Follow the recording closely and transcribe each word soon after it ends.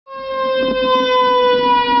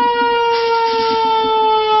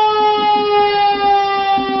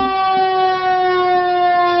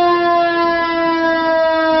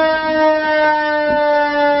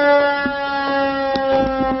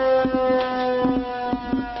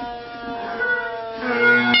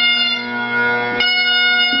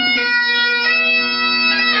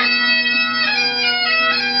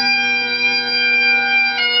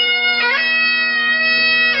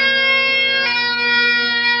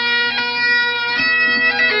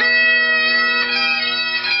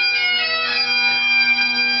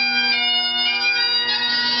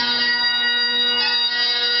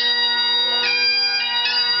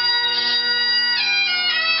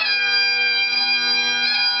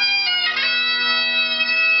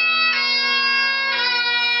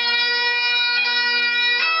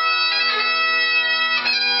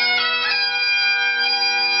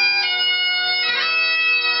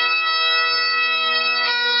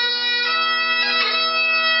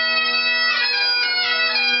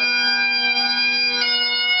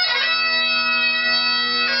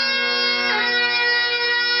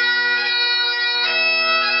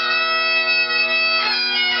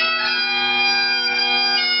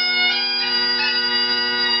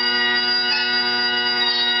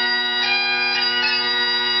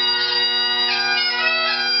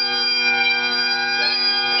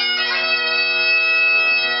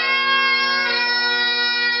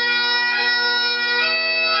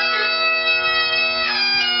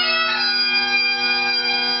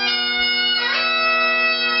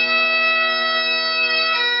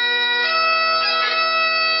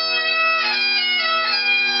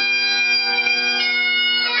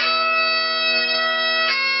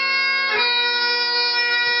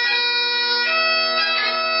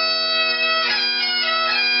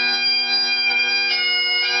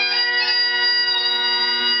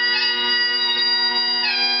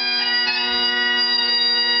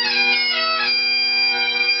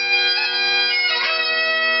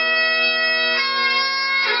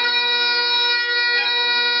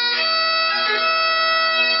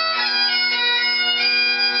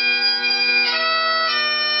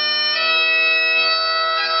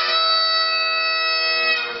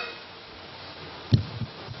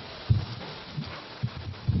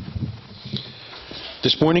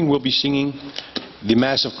This morning we'll be singing the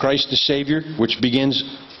Mass of Christ the Savior, which begins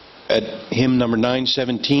at hymn number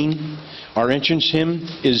 917. Our entrance hymn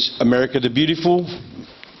is America the Beautiful,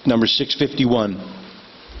 number 651.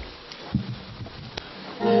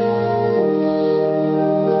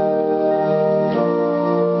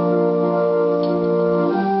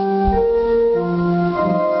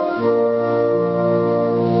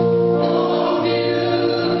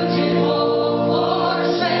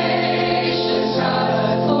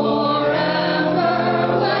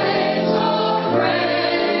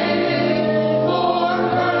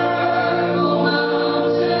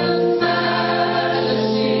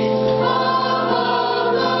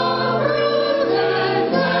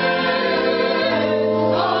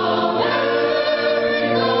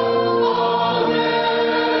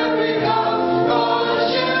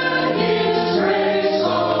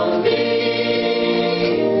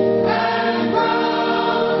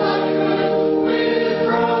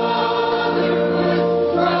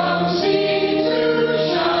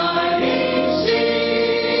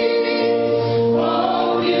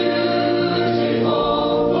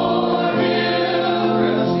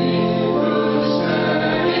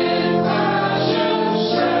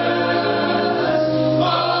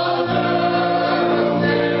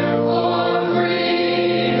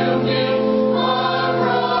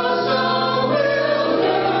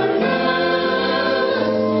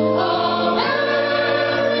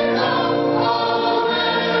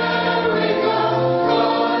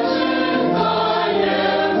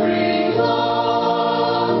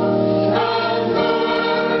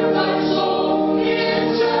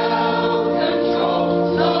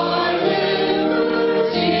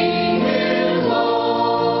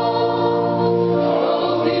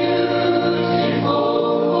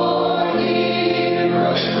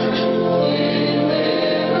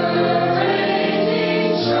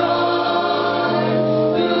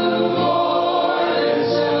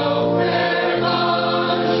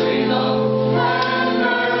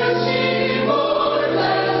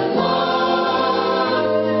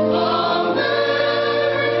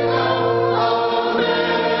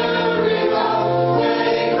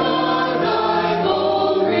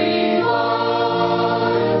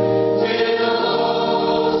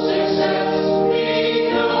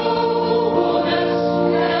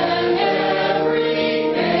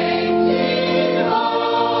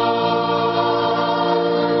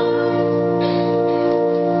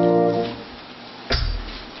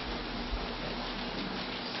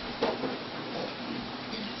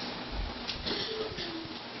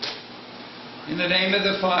 In the name of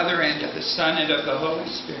the Father, and of the Son, and of the Holy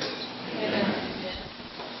Spirit. Amen.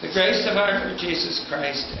 The grace of our Lord Jesus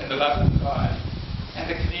Christ, and the love of God, and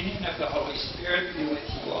the communion of the Holy Spirit be with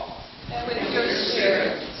you all. And with your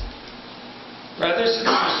spirit. Brothers and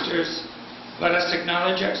sisters, let us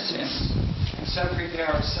acknowledge our sins, and so prepare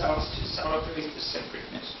ourselves to celebrate the sacred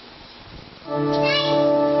mystery.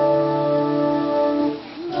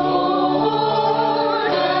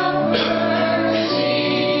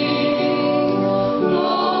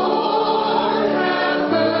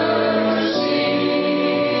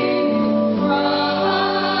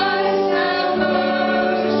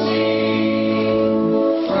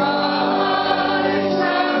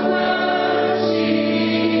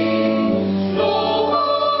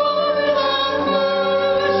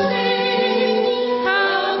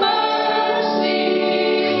 Have mercy.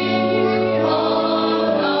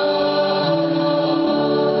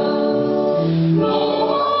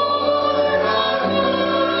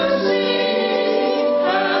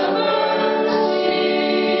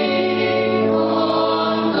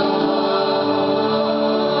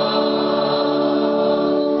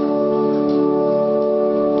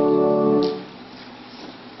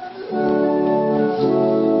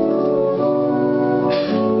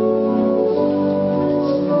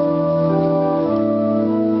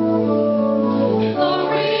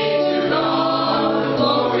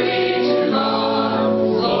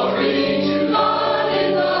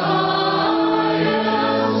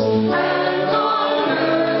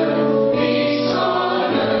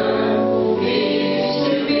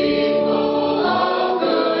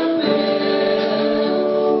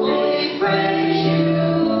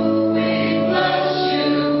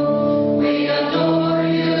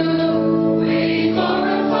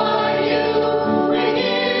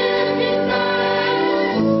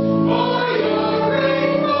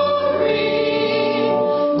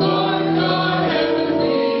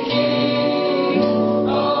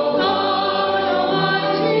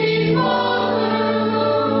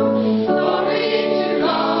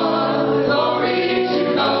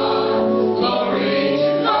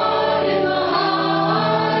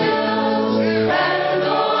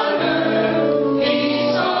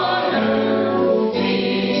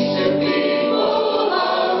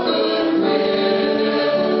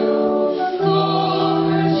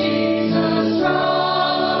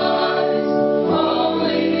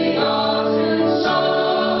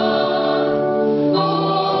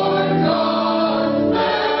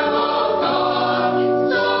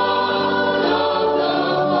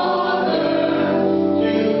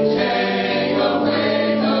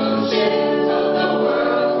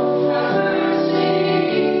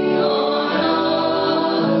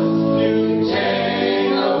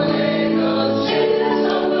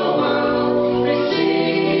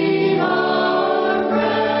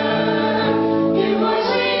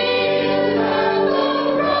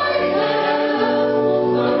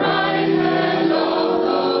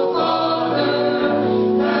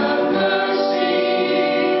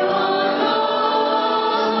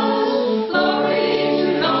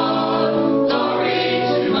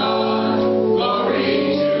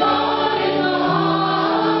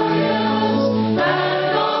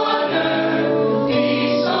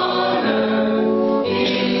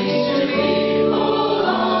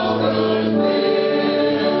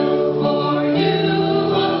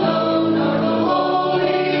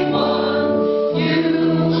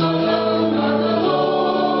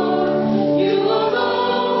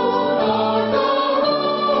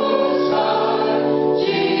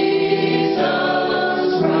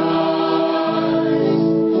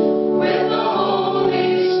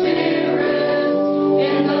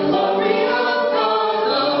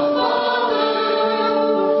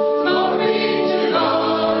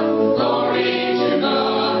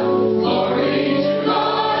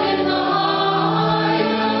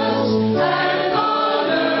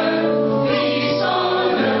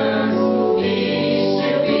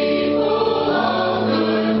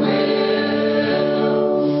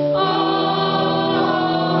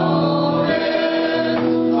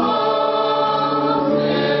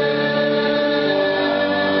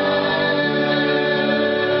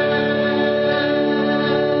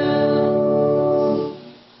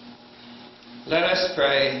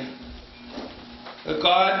 the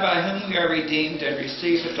God by whom we are redeemed and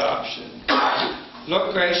receive adoption,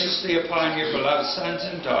 look graciously upon your beloved sons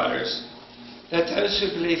and daughters, that those who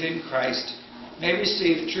believe in Christ may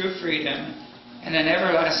receive true freedom and an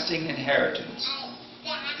everlasting inheritance.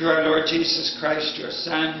 Through our Lord Jesus Christ, your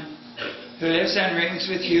Son, who lives and reigns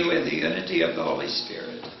with you in the unity of the Holy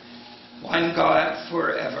Spirit, one God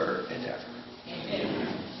forever and ever. Amen.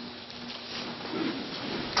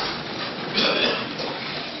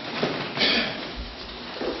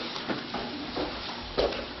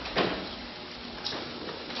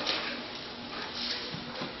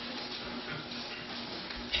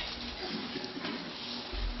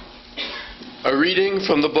 A reading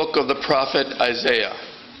from the book of the prophet Isaiah.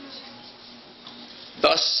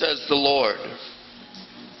 Thus says the Lord,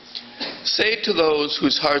 say to those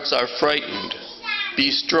whose hearts are frightened,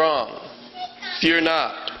 be strong, fear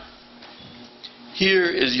not. Here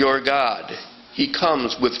is your God, he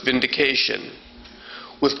comes with vindication.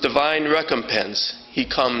 With divine recompense, he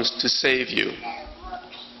comes to save you.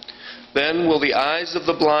 Then will the eyes of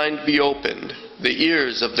the blind be opened, the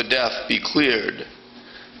ears of the deaf be cleared.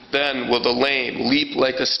 Then will the lame leap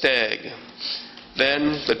like a stag.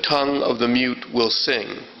 Then the tongue of the mute will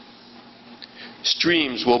sing.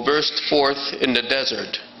 Streams will burst forth in the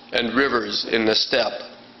desert and rivers in the steppe.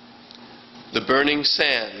 The burning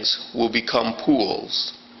sands will become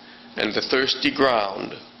pools, and the thirsty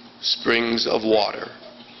ground springs of water.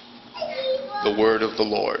 The word of the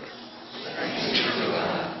Lord.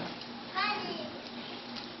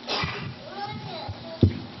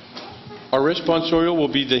 Our responsorial will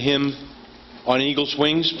be the hymn On Eagle's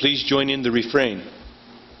Wings. Please join in the refrain.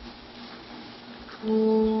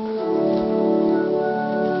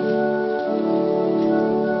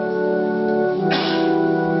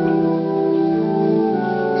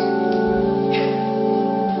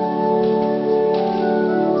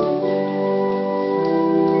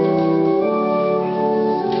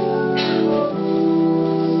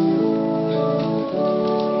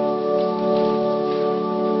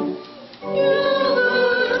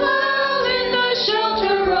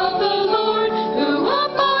 Shelter of the Lord, who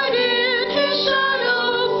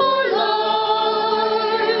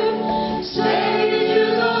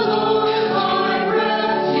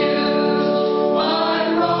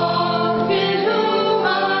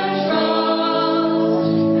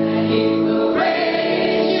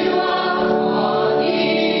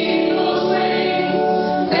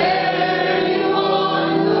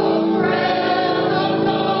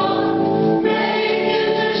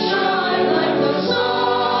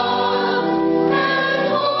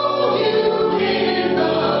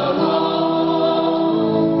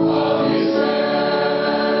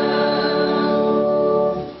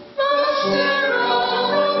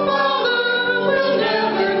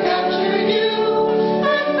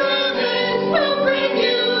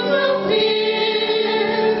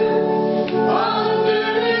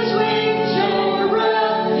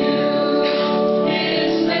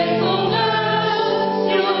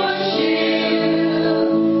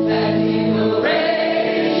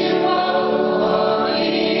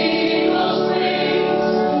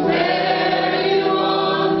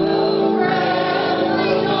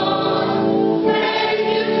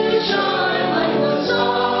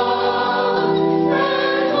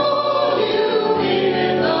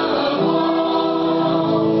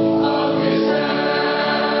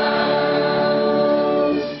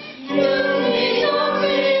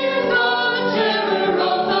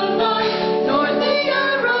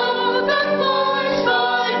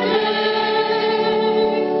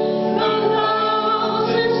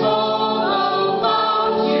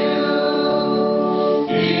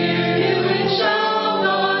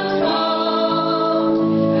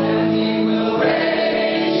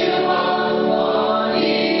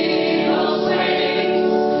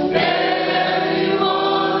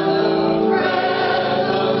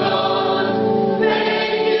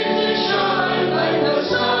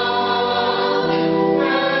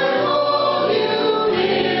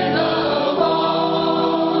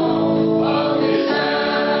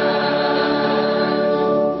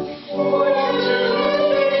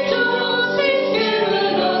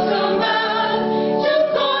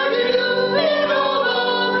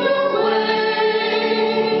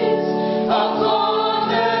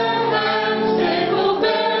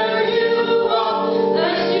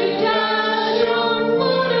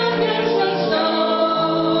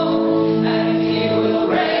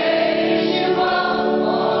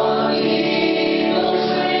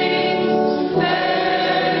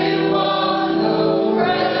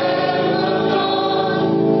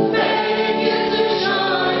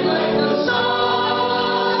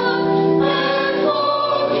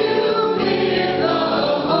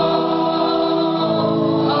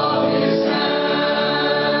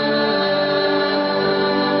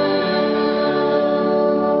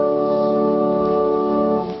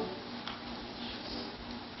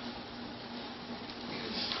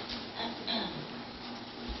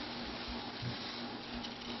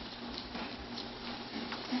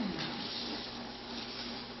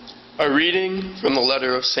A reading from the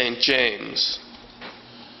letter of St. James.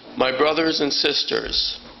 My brothers and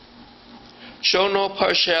sisters, show no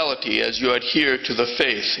partiality as you adhere to the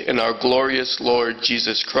faith in our glorious Lord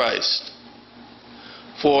Jesus Christ.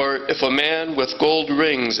 For if a man with gold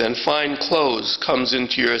rings and fine clothes comes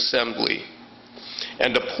into your assembly,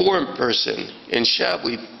 and a poor person in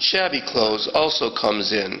shabby clothes also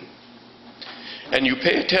comes in, and you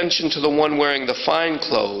pay attention to the one wearing the fine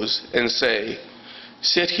clothes and say,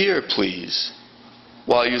 "Sit here, please,"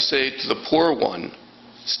 while you say to the poor one,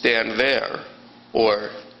 "Stand there," or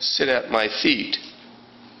 "Sit at my feet,"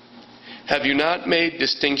 have you not made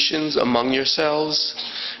distinctions among yourselves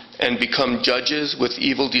and become judges with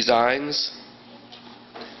evil designs?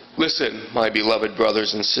 Listen, my beloved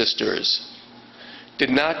brothers and sisters. Did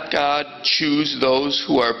not God choose those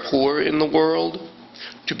who are poor in the world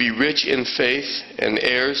to be rich in faith and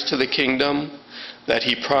heirs to the kingdom that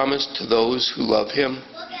he promised to those who love him?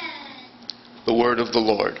 The word of the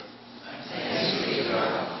Lord. Thanks be to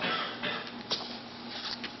God.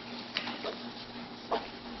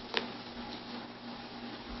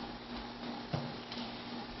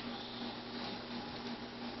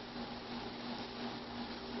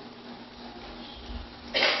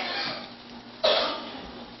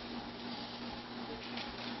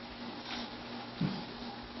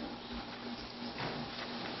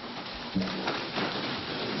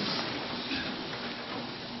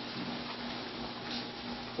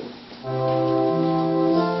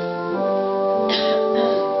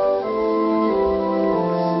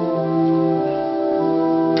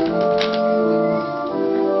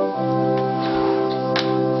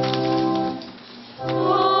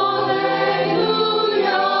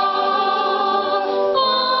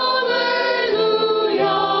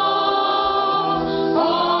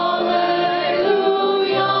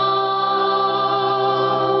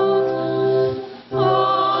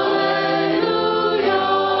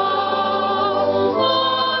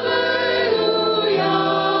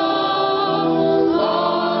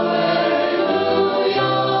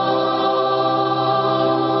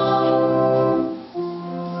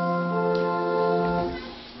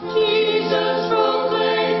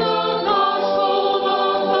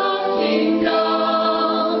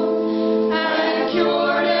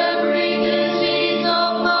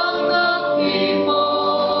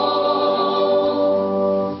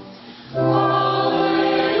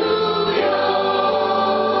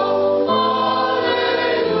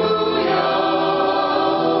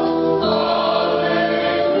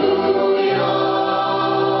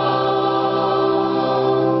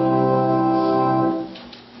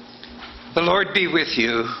 The Lord be with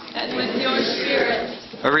you. And with your spirit.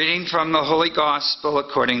 A reading from the Holy Gospel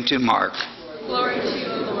according to Mark. Glory to you,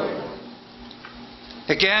 Lord.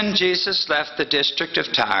 Again, Jesus left the district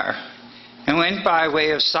of Tyre and went by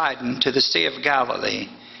way of Sidon to the Sea of Galilee,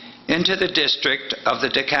 into the district of the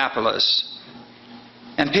Decapolis.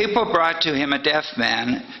 And people brought to him a deaf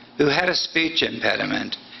man who had a speech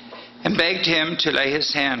impediment, and begged him to lay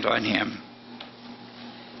his hand on him.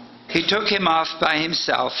 He took him off by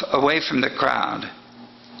himself away from the crowd.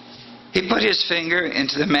 He put his finger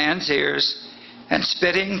into the man's ears, and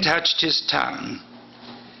spitting touched his tongue.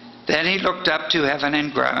 Then he looked up to heaven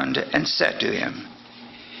and groaned and said to him,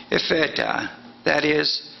 "Ephphatha," that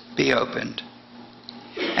is, "be opened."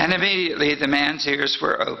 And immediately the man's ears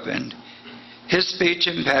were opened. His speech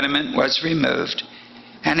impediment was removed,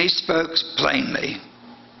 and he spoke plainly.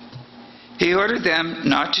 He ordered them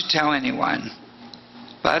not to tell anyone,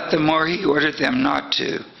 but the more he ordered them not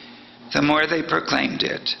to, the more they proclaimed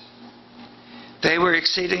it. They were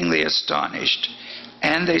exceedingly astonished,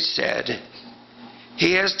 and they said,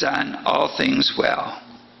 "He has done all things well.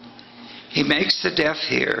 He makes the deaf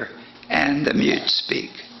hear and the mute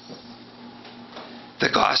speak." The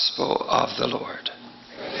Gospel of the Lord.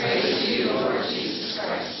 Praise to you, Lord Jesus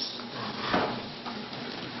Christ.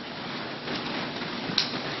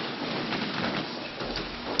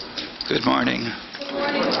 Good morning. Good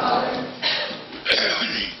morning, Father.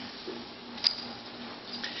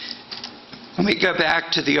 When we go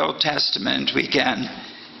back to the Old Testament, we can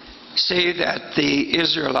see that the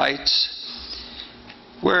Israelites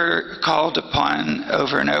were called upon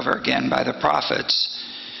over and over again by the prophets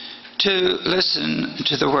to listen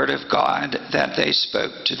to the word of God that they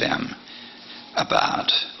spoke to them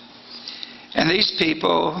about. And these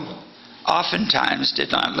people oftentimes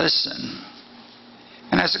did not listen.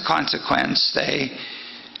 And as a consequence, they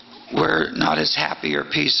were not as happy or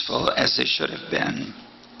peaceful as they should have been.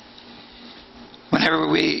 Whenever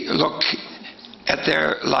we look at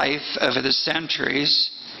their life over the centuries,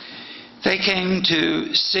 they came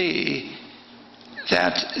to see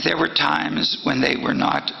that there were times when they were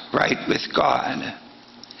not right with God,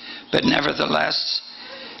 but nevertheless,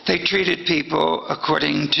 they treated people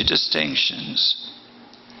according to distinctions.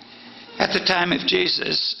 At the time of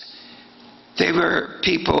Jesus, they were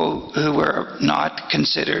people who were not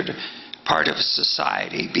considered part of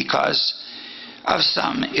society because of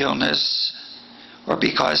some illness or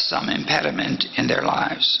because some impediment in their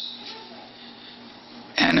lives.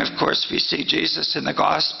 And of course, we see Jesus in the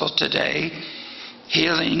gospel today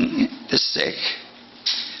healing the sick,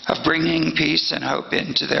 of bringing peace and hope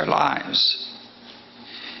into their lives.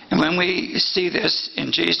 And when we see this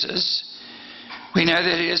in Jesus, we know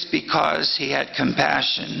that it is because he had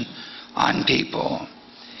compassion on people.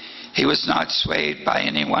 He was not swayed by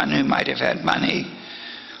anyone who might have had money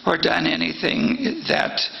or done anything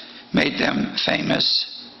that made them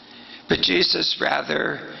famous. But Jesus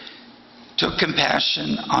rather took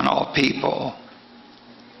compassion on all people.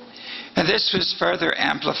 And this was further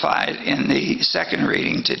amplified in the second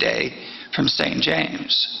reading today from St.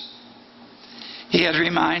 James. He had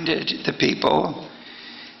reminded the people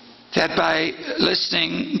that by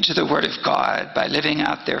listening to the Word of God, by living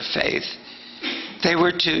out their faith, they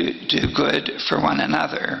were to do good for one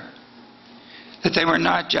another. That they were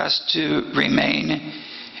not just to remain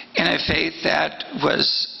in a faith that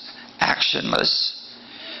was actionless,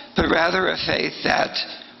 but rather a faith that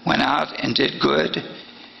went out and did good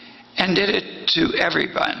and did it to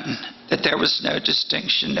everyone, that there was no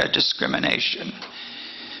distinction, no discrimination,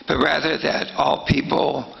 but rather that all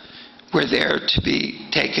people were there to be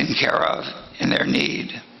taken care of in their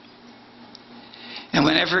need. And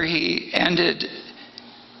whenever he ended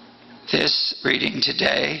this reading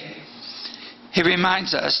today, he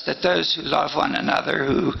reminds us that those who love one another,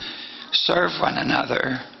 who serve one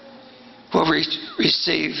another, will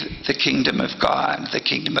receive the kingdom of God, the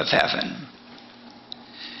kingdom of heaven.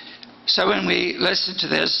 So when we listen to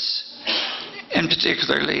this, and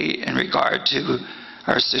particularly in regard to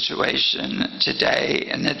our situation today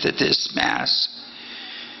and at this Mass,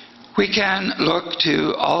 we can look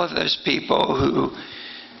to all of those people who,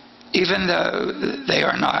 even though they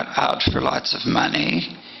are not out for lots of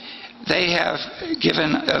money, they have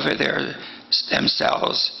given over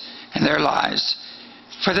themselves and their lives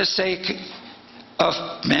for the sake of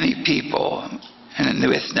many people and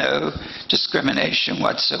with no discrimination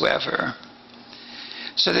whatsoever.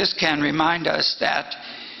 So this can remind us that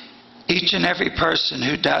each and every person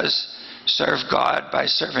who does serve God by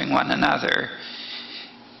serving one another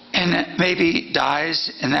and maybe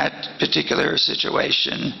dies in that particular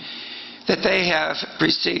situation, that they have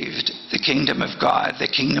received the kingdom of God, the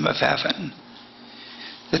kingdom of heaven.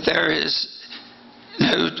 That there is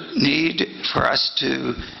no need for us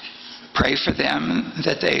to pray for them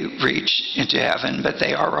that they reach into heaven, but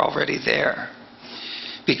they are already there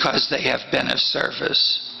because they have been of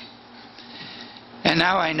service. And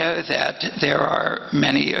now I know that there are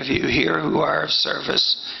many of you here who are of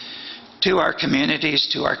service to our communities,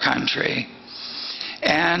 to our country.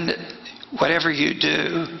 And whatever you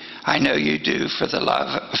do, I know you do for the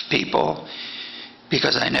love of people,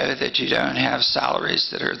 because I know that you don't have salaries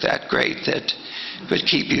that are that great that would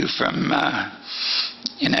keep you from,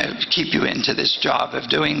 keep you into this job of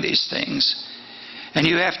doing these things. And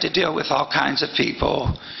you have to deal with all kinds of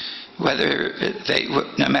people,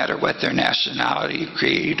 no matter what their nationality,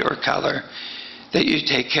 creed, or color, that you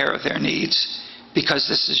take care of their needs because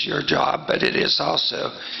this is your job, but it is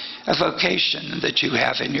also a vocation that you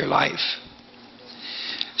have in your life.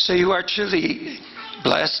 So you are truly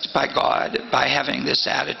blessed by God by having this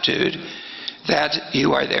attitude that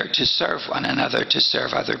you are there to serve one another, to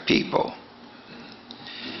serve other people.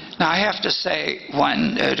 Now I have to say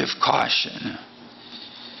one note of caution.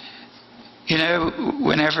 You know,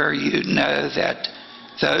 whenever you know that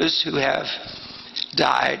those who have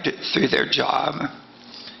died through their job,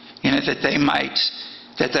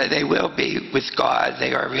 that they will be with God, they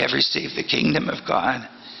have received the kingdom of God,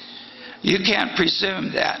 you can't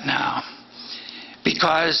presume that now.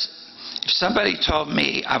 Because if somebody told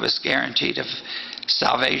me I was guaranteed of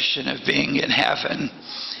salvation, of being in heaven,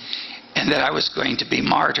 and that I was going to be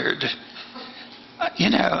martyred,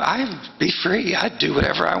 I'd be free. I'd do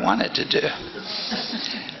whatever I wanted to do.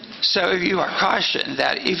 So you are cautioned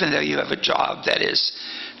that even though you have a job that is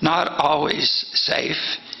not always safe,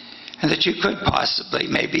 and that you could possibly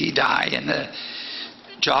maybe die in the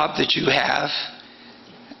job that you have,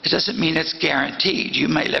 it doesn't mean it's guaranteed. You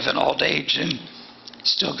may live in old age and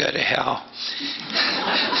still go to hell.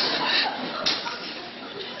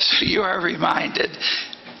 So you are reminded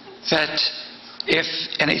that if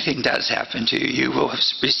anything does happen to you, you will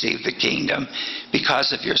receive the kingdom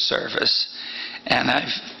because of your service. And I'm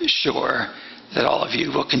sure that all of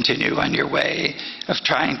you will continue on your way of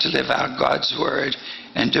trying to live out God's word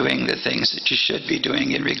and doing the things that you should be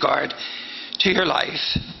doing in regard to your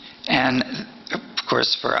life. And, of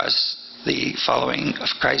course, for us, the following of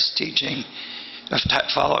Christ's teaching, of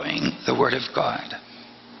following the word of God.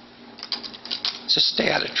 So stay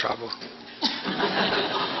out of trouble.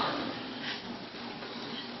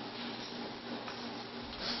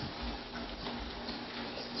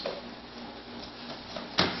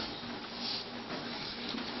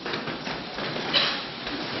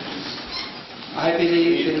 I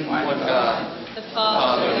believe in one God, The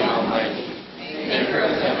Father, Almighty, maker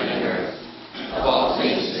of heaven and earth, of all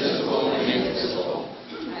things visible and invisible.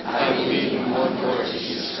 I believe in one Lord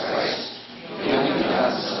Jesus Christ, the only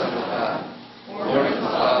begotten Son of God, born of the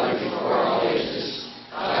Father before all ages,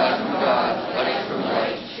 God from God, light from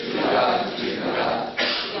light, true God, true God,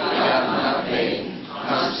 God not made,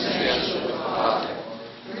 consubstantial with the Father.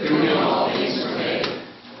 Through him all things were made.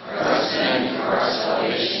 For our sin and for our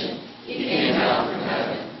salvation, he came down from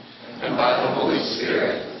heaven, and by the Holy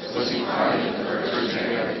Spirit was incarnate of the Virgin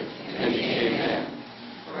Mary, and became man.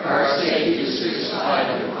 For our sake he was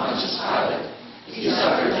crucified under Pontius Pilate. He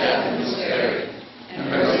suffered death and was buried,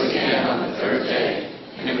 and rose again on the third day,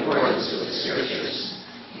 in accordance with the Scriptures.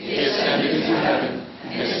 He ascended into heaven,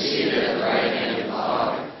 and is seated at the right hand of the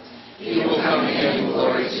Father. He will come again in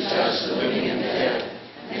glory to judge the living and the dead,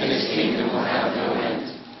 and his kingdom will have no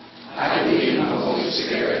end. I believe in the Holy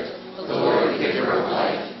Spirit, the Lord, giver of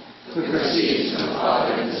life, who proceeds from the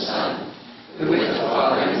Father and the Son, who with the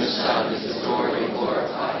Father and the Son is adored and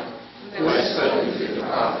glorified, who has spoken through the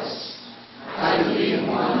prophets. I believe in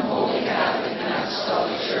one holy Catholic and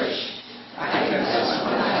Apostolic Church. I confess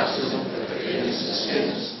one baptism for the forgiveness of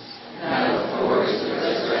sins, and I look forward to the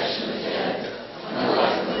resurrection of the dead and the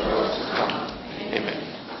life of the world to come. Amen.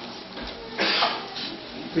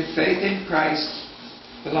 With faith in Christ,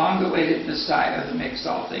 the long-awaited Messiah who makes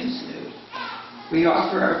all things new, we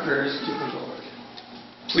offer our prayers to the Lord.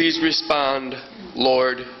 Please respond,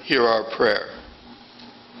 Lord, hear our prayer.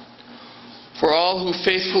 For all who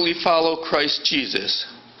faithfully follow Christ Jesus,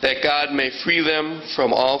 that God may free them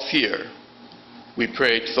from all fear, we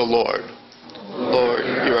pray to the Lord. Lord,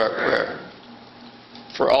 hear our prayer.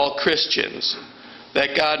 For all Christians,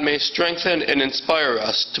 that God may strengthen and inspire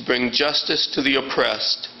us to bring justice to the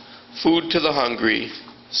oppressed, food to the hungry,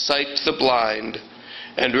 sight to the blind,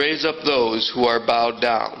 and raise up those who are bowed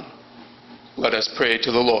down. Let us pray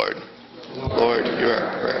to the Lord. Lord, hear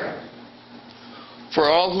our prayer. For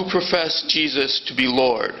all who profess Jesus to be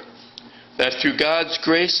Lord, that through God's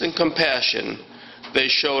grace and compassion they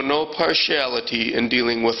show no partiality in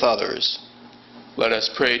dealing with others. Let us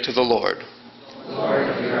pray to the Lord.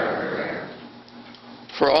 Lord, hear our prayer.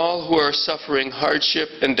 For all who are suffering hardship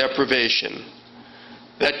and deprivation,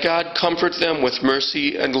 that God comfort them with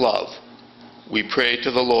mercy and love, we pray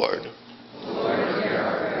to the Lord. Lord, hear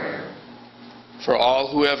our prayer. For all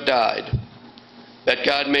who have died, that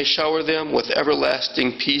God may shower them with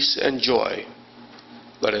everlasting peace and joy,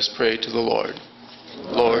 let us pray to the Lord.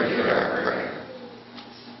 Lord, hear our prayer.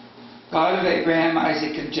 God of Abraham,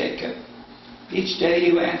 Isaac, and Jacob, each day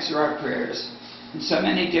you answer our prayers in so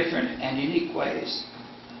many different and unique ways.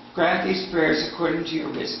 Grant these prayers according to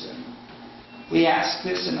your wisdom. We ask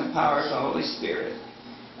this in the power of the Holy Spirit,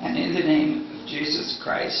 and in the name of Jesus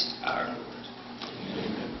Christ, our Lord.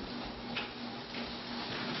 Amen.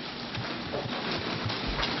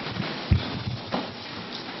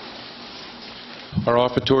 Our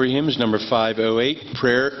offertory hymn is number 508,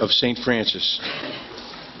 Prayer of St. Francis.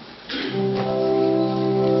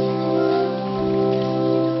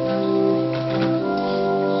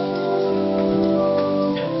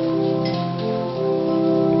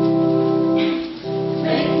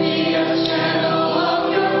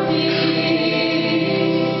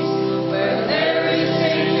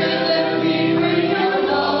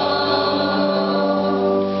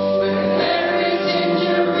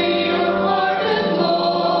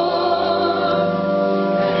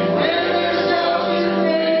 Where there's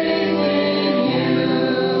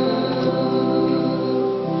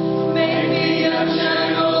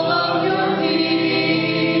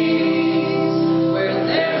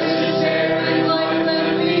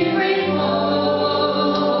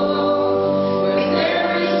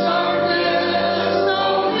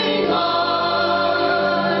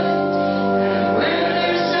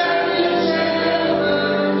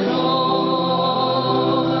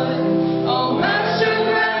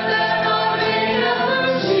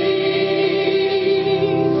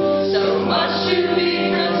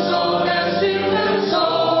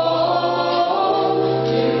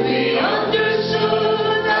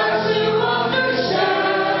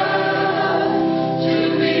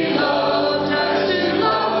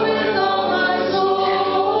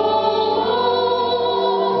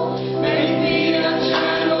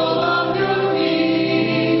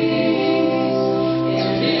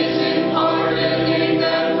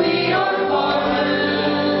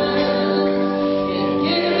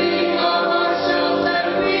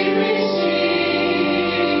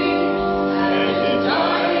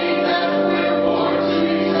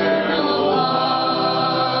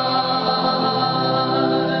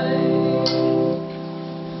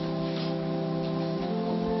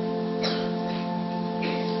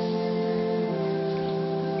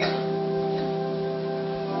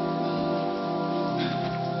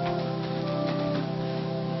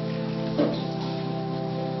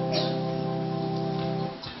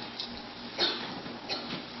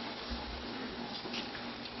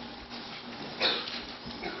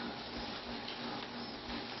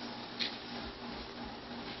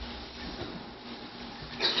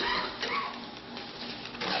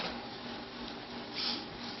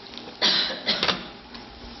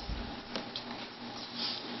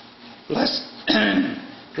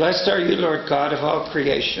Blessed are you, Lord God of all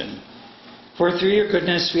creation. For through your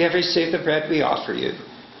goodness we have received the bread we offer you,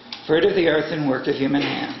 fruit of the earth and work of human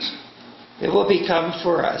hands. It will become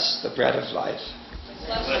for us the bread of life.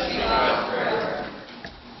 Blessed be God forever.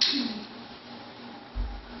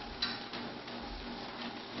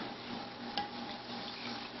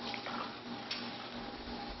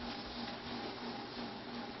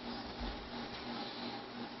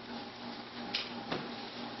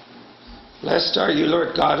 Blessed are you,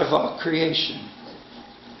 Lord God of all creation.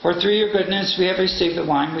 For through your goodness we have received the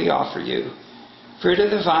wine we offer you, fruit of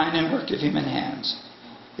the vine and work of human hands.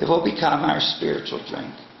 It will become our spiritual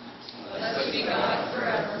drink. Blessed be God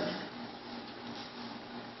forever.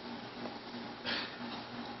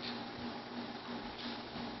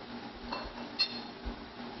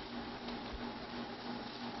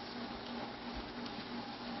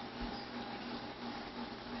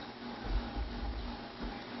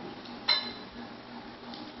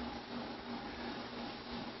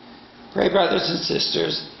 Pray, brothers and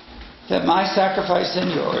sisters, that my sacrifice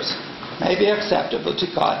and yours may be acceptable to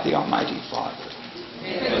God the Almighty Father.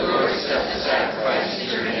 May the Lord accept the sacrifice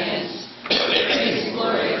at your hands, for the praise and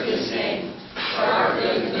glory of his name, for our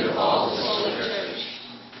good and of all the Holy Church.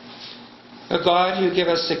 O God, who give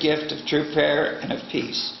us the gift of true prayer and of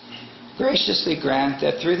peace, graciously grant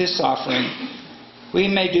that through this offering we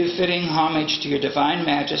may do fitting homage to your divine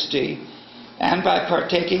majesty, and by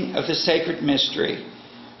partaking of the sacred mystery,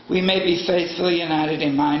 we may be faithfully united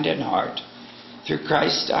in mind and heart, through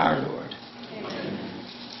Christ our Lord. Amen.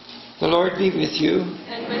 The Lord be with you.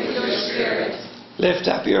 And with your spirit, Lift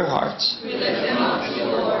up your hearts. we lift them up to the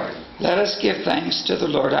Lord. Let us give thanks to the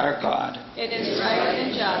Lord our God. It is right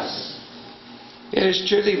and just. It is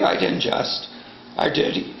truly right and just, our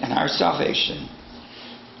duty and our salvation,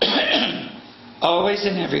 always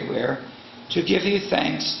and everywhere, to give you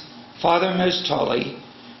thanks, Father most holy,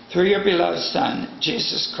 through your beloved Son,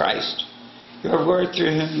 Jesus Christ, your word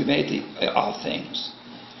through whom you made all things,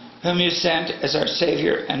 whom you sent as our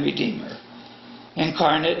Savior and Redeemer,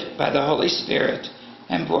 incarnate by the Holy Spirit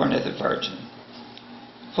and born of the Virgin.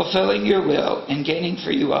 Fulfilling your will and gaining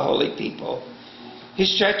for you a holy people, he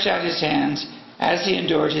stretched out his hands as he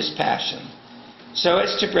endured his passion, so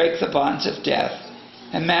as to break the bonds of death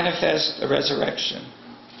and manifest the resurrection.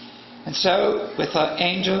 And so, with the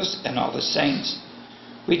angels and all the saints,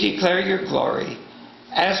 we declare your glory,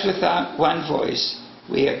 as with one voice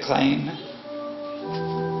we acclaim,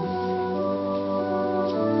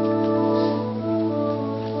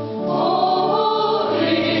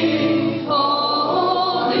 Holy,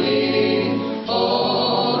 holy,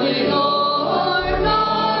 holy Lord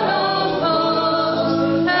God of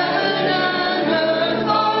hosts, heaven and earth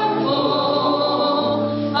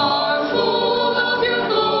are full of your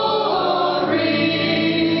glory.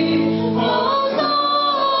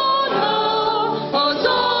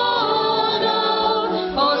 Hosanna,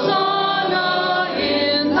 Hosanna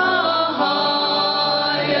in the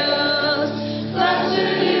highest.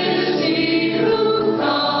 Blessed is he who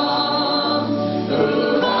comes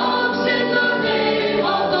in the name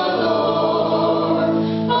of the Lord.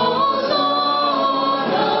 Hosanna,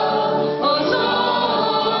 Hosanna,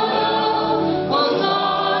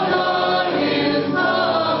 Hosanna in the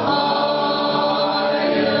highest.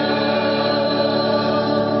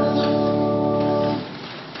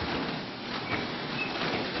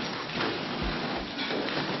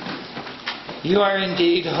 You are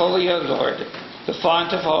indeed holy, O Lord, the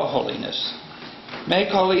font of all holiness. Make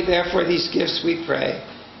holy, therefore, these gifts, we pray,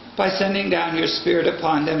 by sending down your Spirit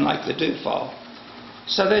upon them like the dewfall,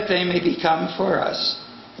 so that they may become for us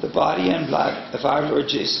the body and blood of our Lord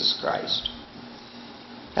Jesus Christ.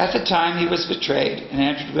 At the time he was betrayed and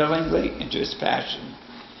entered willingly into his passion,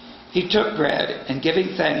 he took bread and,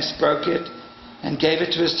 giving thanks, broke it and gave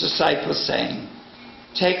it to his disciples, saying,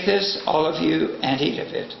 "Take this, all of you, and eat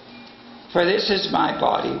of it. For this is my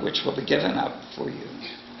body, which will be given up for you."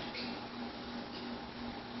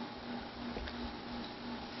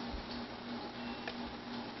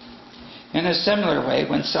 In a similar way,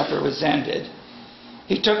 when supper was ended,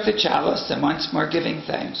 he took the chalice and, once more giving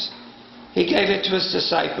thanks, he gave it to his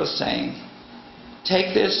disciples, saying,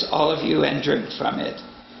 "Take this, all of you, and drink from it.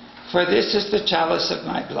 For this is the chalice of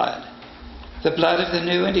my blood, the blood of the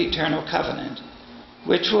new and eternal covenant,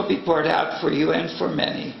 which will be poured out for you and for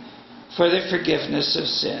many, for the forgiveness of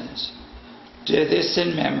sins. Do this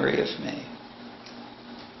in memory of me.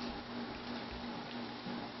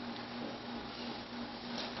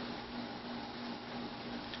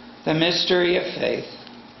 The mystery of faith.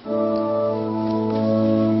 When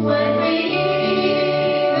we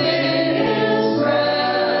eat this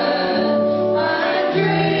bread and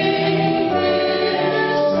drink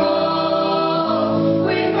this cup,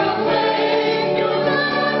 we proclaim your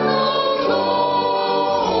death, O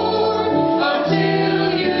Lord, until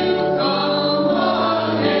you come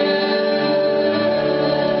again.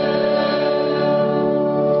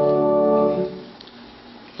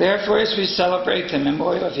 Therefore, as we celebrate the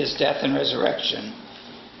memorial of his death and resurrection,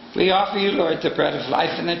 we offer you, Lord, the bread of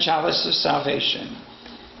life and the chalice of salvation,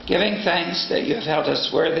 giving thanks that you have held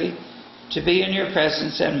us worthy to be in your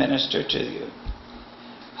presence and minister to you.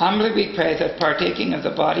 Humbly we pray that, partaking of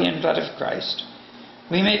the body and blood of Christ,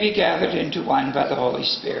 we may be gathered into one by the Holy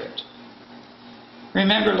Spirit.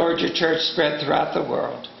 Remember, Lord, your church spread throughout the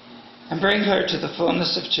world, and bring her to the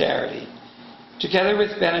fullness of charity, together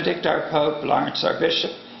with Benedict our Pope, Lawrence our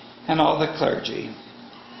Bishop, and all the clergy.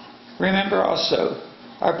 Remember also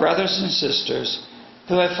our brothers and sisters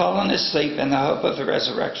who have fallen asleep in the hope of the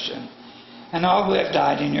resurrection, and all who have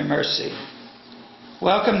died in your mercy.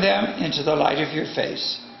 Welcome them into the light of your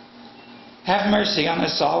face. Have mercy on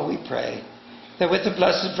us all, we pray, that with the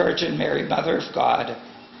Blessed Virgin Mary, Mother of God,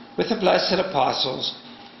 with the blessed apostles,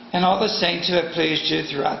 and all the saints who have pleased you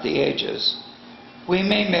throughout the ages, we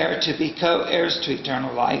may merit to be co-heirs to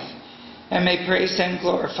eternal life, and may praise and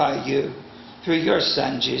glorify you through your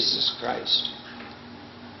Son, Jesus Christ.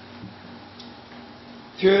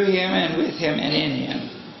 Through him and with him and in him,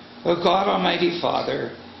 O God, Almighty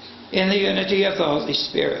Father, in the unity of the Holy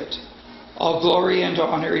Spirit, all glory and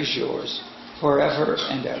honor is yours forever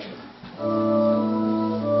and ever.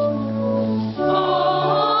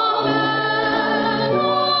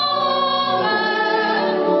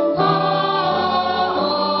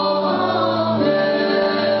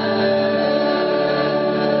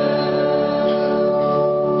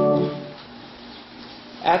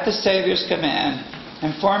 At the Savior's command,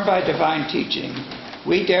 informed by divine teaching,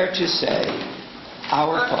 we dare to say,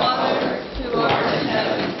 Our Father, who art in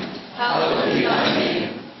heaven, hallowed be thy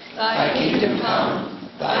name. Thy kingdom come,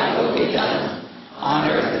 thy will be done, on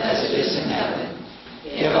earth as it is in heaven.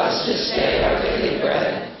 give us this day our daily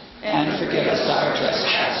bread, and forgive us our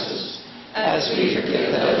trespasses, as we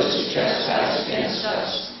forgive those who trespass against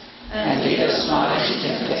us. And lead us not into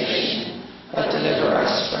temptation, but deliver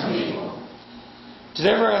us from evil.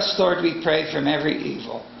 Deliver us, Lord, we pray, from every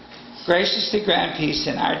evil. Graciously grant peace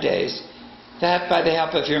in our days, that by the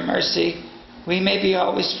help of your mercy we may be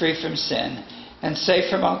always free from sin and safe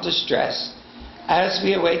from all distress, as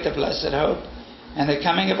we await the blessed hope and the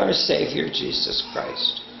coming of our Savior, Jesus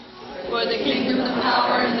Christ. For the kingdom, the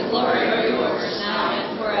power, and the glory are yours, now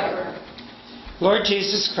and forever. Lord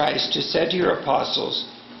Jesus Christ, who said to your apostles,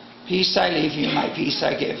 "Peace I leave you, my peace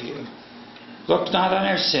I give you," look not on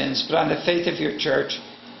our sins, but on the faith of your church,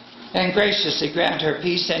 and graciously grant her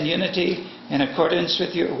peace and unity in accordance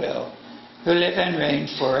with your will, who live and reign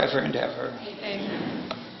forever and ever. Amen.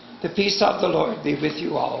 The peace of the Lord be with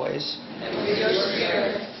you always. And with your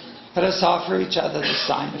spirit. Let us offer each other the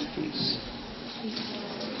sign of peace.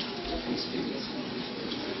 Peace be with you.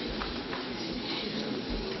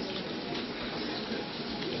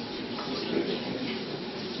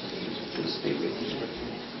 Peace be with you.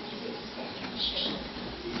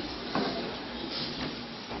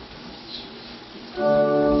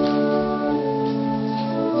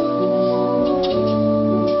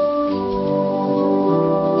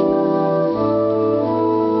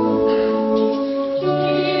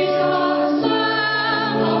 Jesus,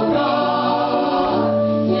 Lamb of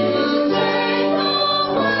God, you take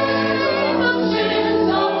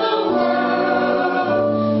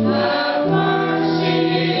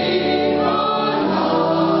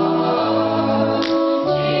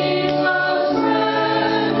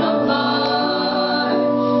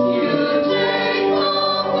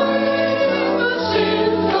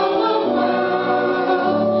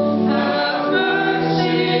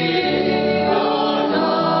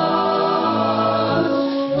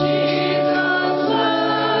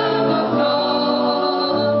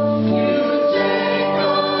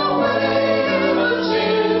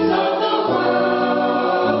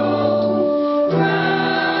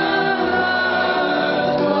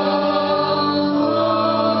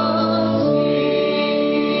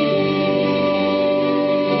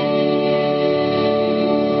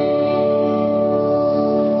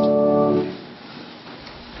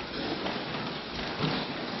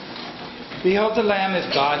Behold the Lamb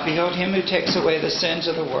of God. Behold him who takes away the sins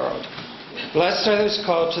of the world. Blessed are those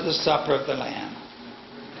called to the supper of the Lamb.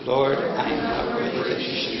 Lord, I am not worthy that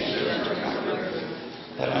you should enter into my room,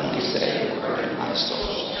 but only say the word, and my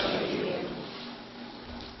soul shall be healed.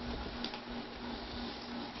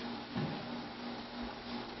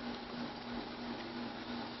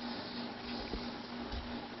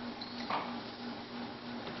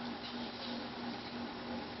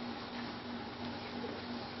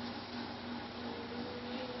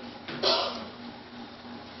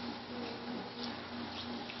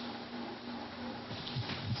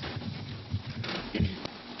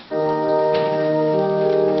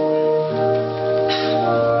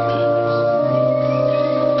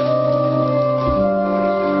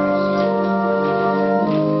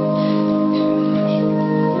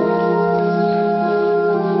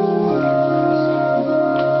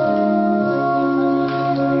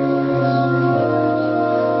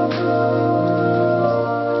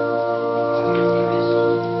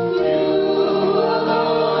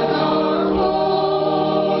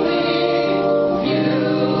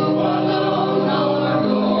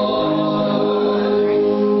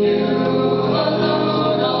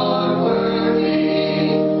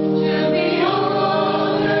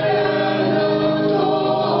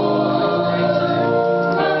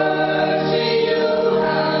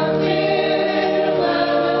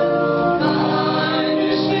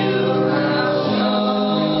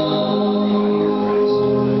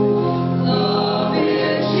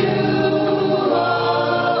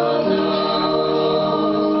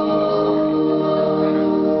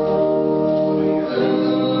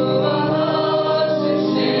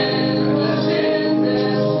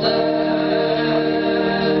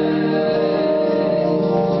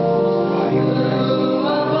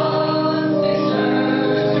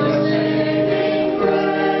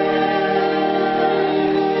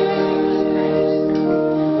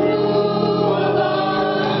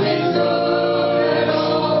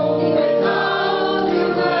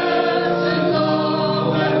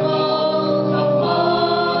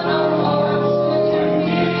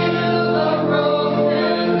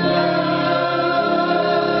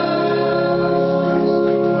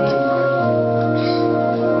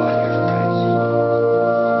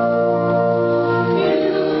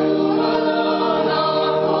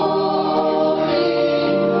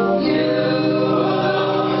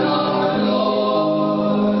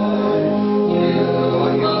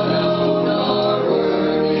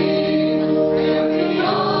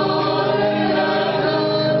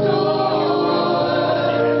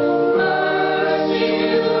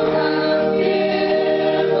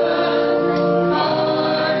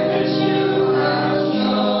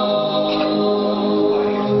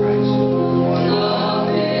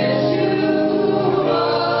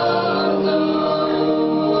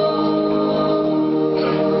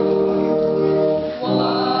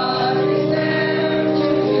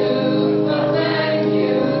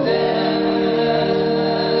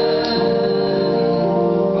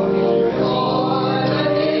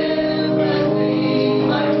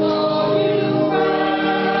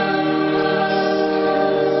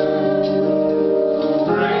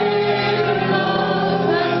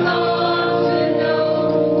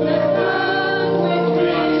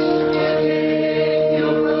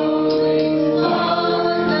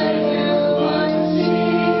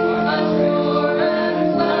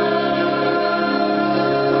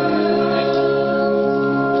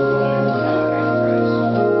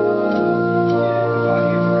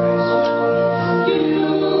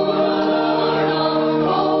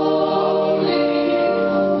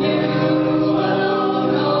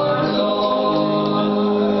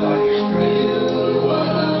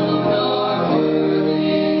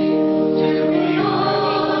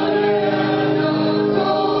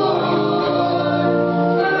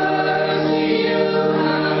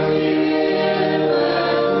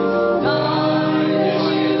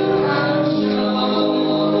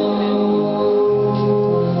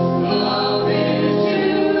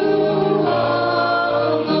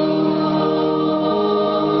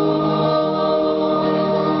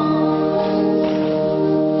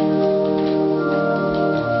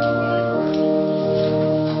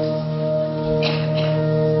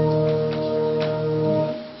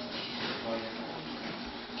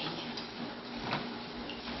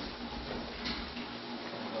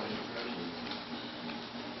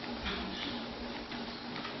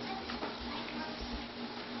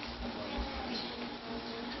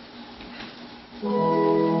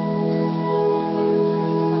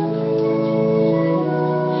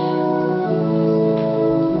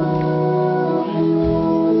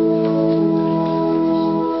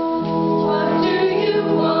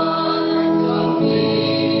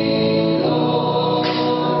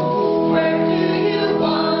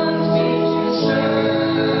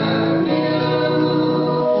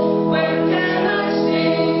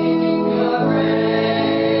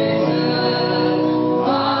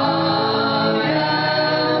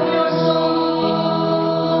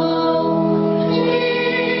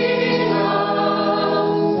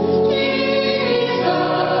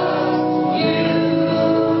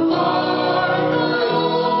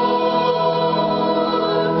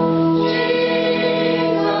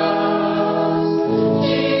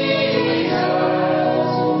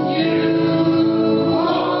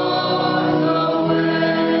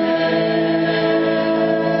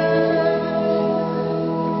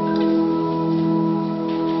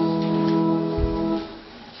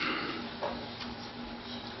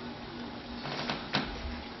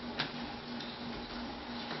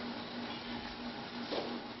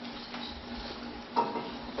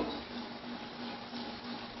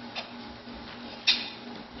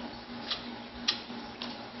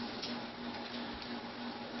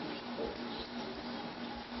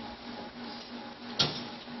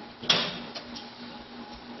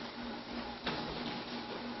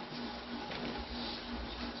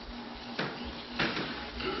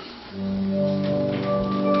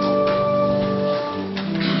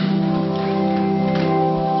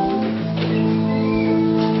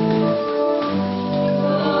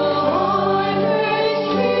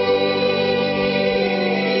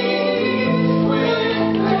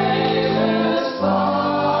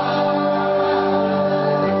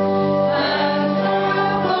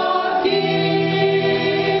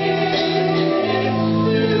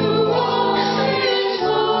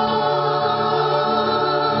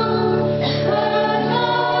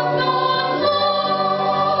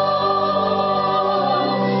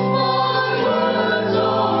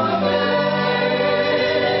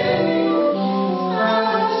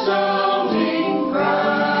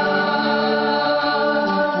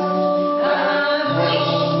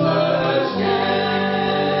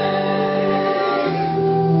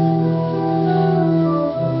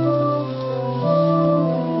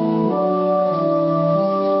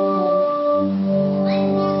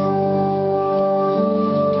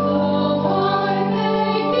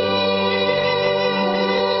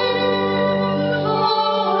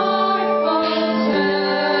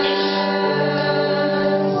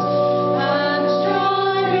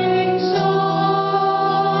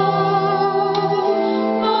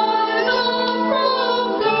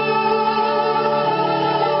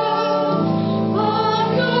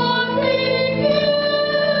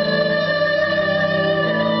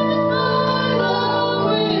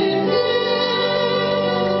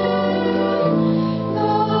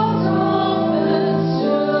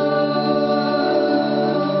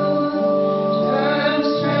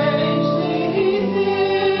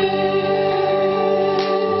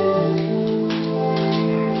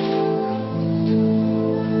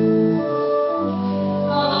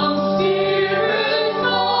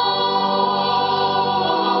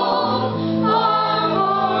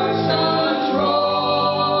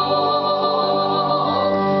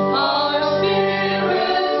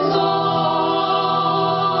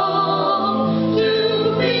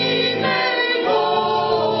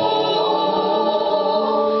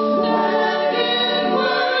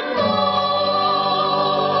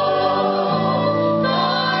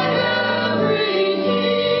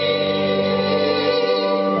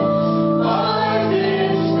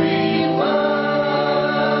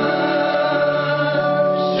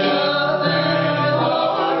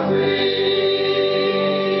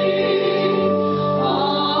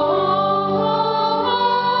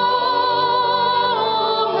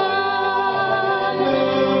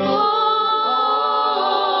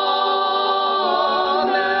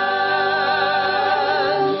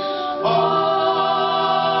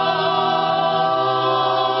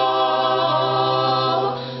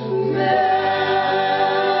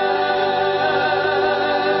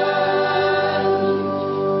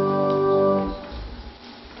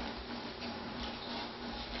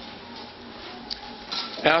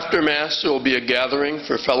 After Mass, there will be a gathering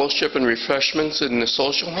for fellowship and refreshments in the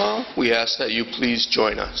social hall. We ask that you please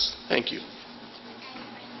join us. Thank you.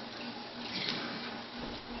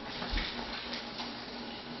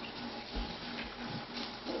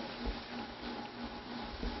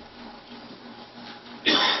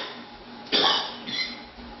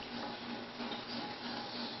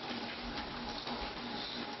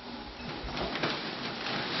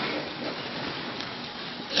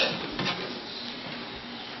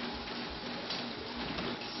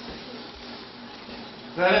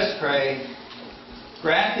 Let us pray.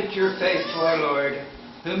 Grant that your faithful, O Lord,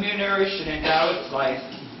 whom you nourish and endow with life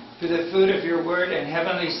through the food of your word and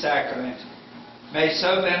heavenly sacrament, may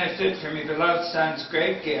so benefit from your beloved Son's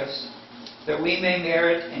great gifts that we may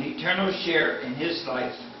merit an eternal share in his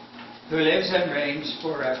life, who lives and reigns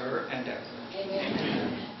forever and ever.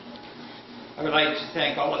 Amen. I would like to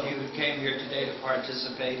thank all of you who came here today to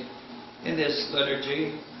participate in this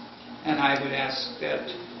liturgy, and I would ask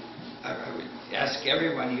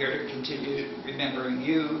everyone here to continue remembering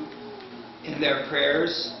you in their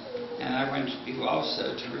prayers, and I want you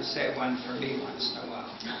also to recite one for me once in a while.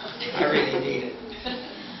 I really need it.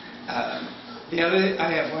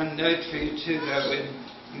 I have one note for you too, though. When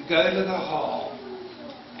you go to the hall,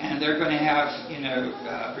 and they're going to have,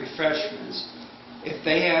 refreshments, if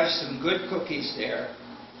they have some good cookies there,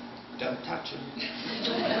 don't touch them.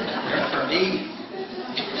 They're for me.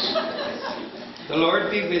 The Lord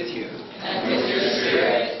be with you. And with your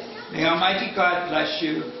spirit. May Almighty God bless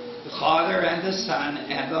you, the Father and the Son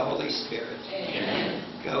and the Holy Spirit. Amen.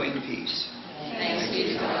 Go in peace. Thanks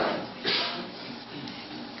be to God.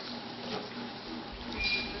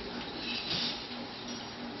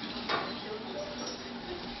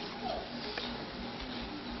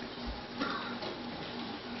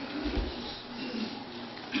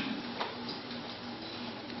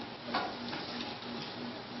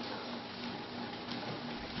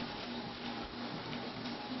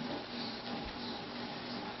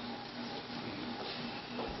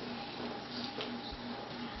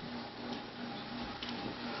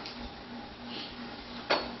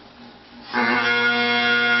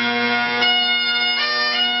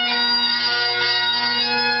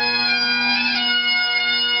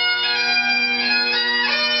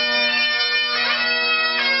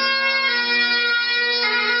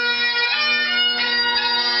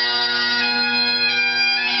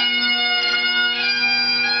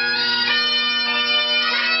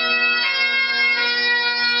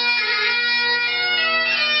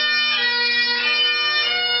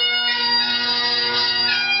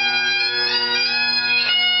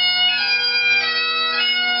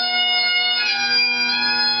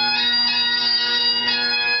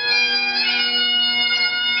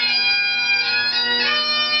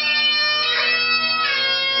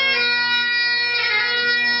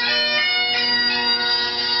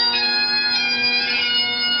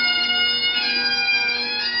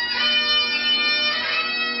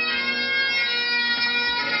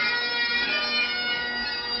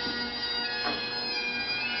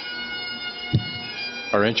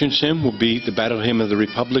 Our entrance hymn will be the Battle Hymn of the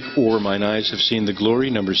Republic, or Mine Eyes Have Seen the Glory,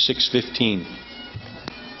 number 615.